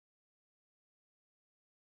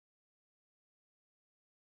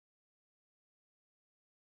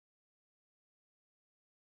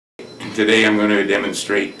Today I'm going to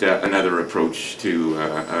demonstrate another approach to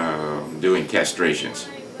doing castrations.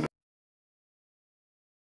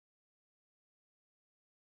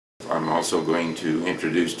 I'm also going to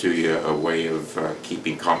introduce to you a way of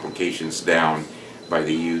keeping complications down by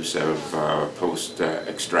the use of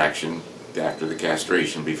post-extraction after the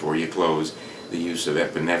castration before you close, the use of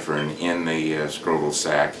epinephrine in the scrotal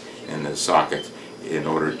sac and the socket in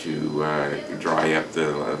order to dry up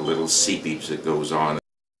the little seepage that goes on.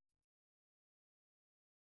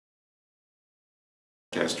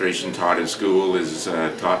 Castration taught in school is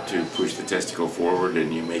taught to push the testicle forward,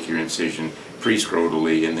 and you make your incision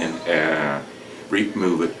pre-scrotally and then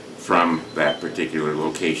remove it from that particular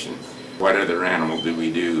location. What other animal do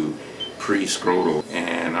we do pre-scrotal?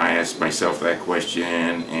 And I asked myself that question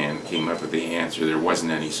and came up with the answer: there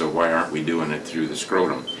wasn't any, so why aren't we doing it through the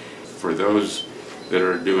scrotum? For those that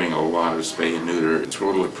are doing a lot of spay and neuter, the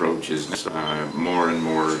scrotal approach is more and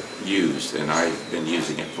more used, and I've been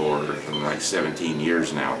using it for like 17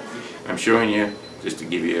 years now. I'm showing you just to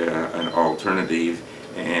give you an alternative,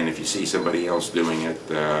 and if you see somebody else doing it,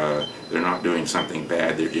 they're not doing something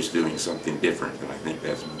bad, they're just doing something different. And I think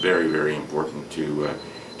that's very, very important to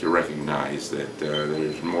recognize that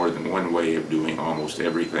there's more than one way of doing almost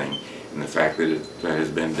everything, and the fact that it has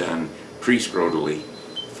been done pre-scrotally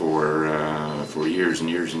for years and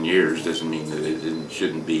years and years doesn't mean that it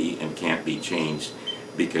shouldn't be and can't be changed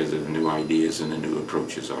because of new ideas and the new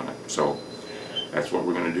approaches on it. So that's what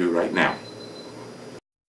we're going to do right now.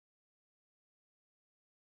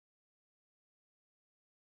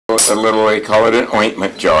 A little, they call it an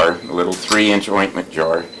ointment jar, a little 3-inch ointment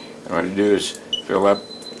jar. What I do is fill up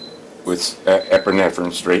with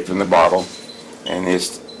epinephrine straight from the bottle and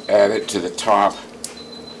just add it to the top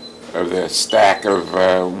of the stack of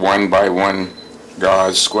 1x1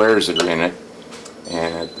 gauze squares that are in it,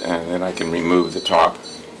 and then I can remove the top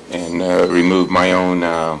and remove my own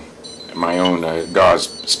gauze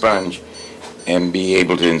sponge and be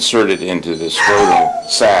able to insert it into the scrotal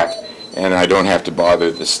sac, and I don't have to bother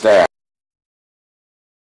the staff.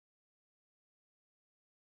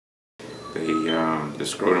 The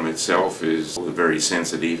scrotum itself is very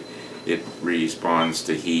sensitive. It responds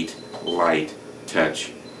to heat, light,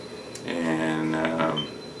 touch, and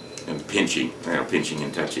pinching, pinching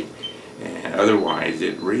and touching. And otherwise,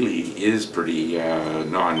 it really is pretty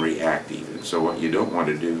non-reactive. And so what you don't want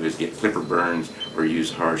to do is get clipper burns or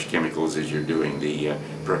use harsh chemicals as you're doing the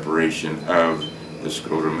preparation of the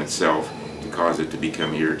scrotum itself to cause it to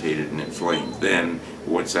become irritated and inflamed. Then,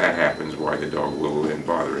 once that happens, why the dog will then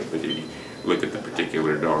bother it. But if you look at the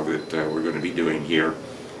particular dog that we're going to be doing here,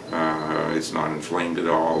 it's not inflamed at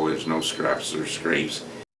all. There's no scraps or scrapes.